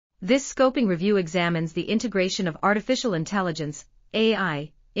This scoping review examines the integration of artificial intelligence,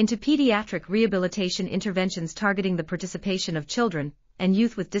 AI, into pediatric rehabilitation interventions targeting the participation of children and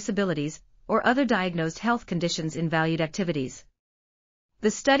youth with disabilities or other diagnosed health conditions in valued activities. The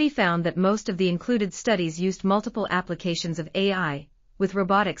study found that most of the included studies used multiple applications of AI, with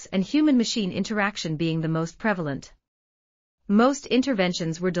robotics and human-machine interaction being the most prevalent. Most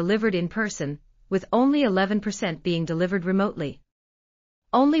interventions were delivered in person, with only 11% being delivered remotely.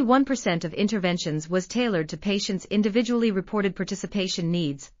 Only 1% of interventions was tailored to patients' individually reported participation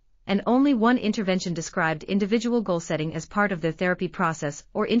needs, and only one intervention described individual goal setting as part of their therapy process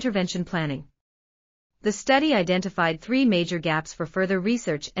or intervention planning. The study identified 3 major gaps for further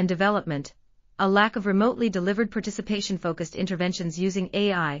research and development: a lack of remotely delivered participation-focused interventions using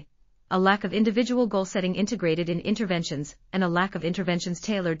AI, a lack of individual goal setting integrated in interventions, and a lack of interventions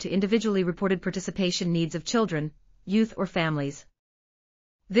tailored to individually reported participation needs of children, youth or families.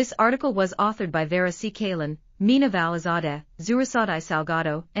 This article was authored by Vera C. Kaelin, Mina Valizadeh, Zurisadai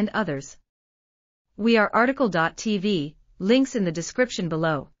Salgado, and others. We are RTCLTV, links in the description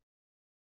below.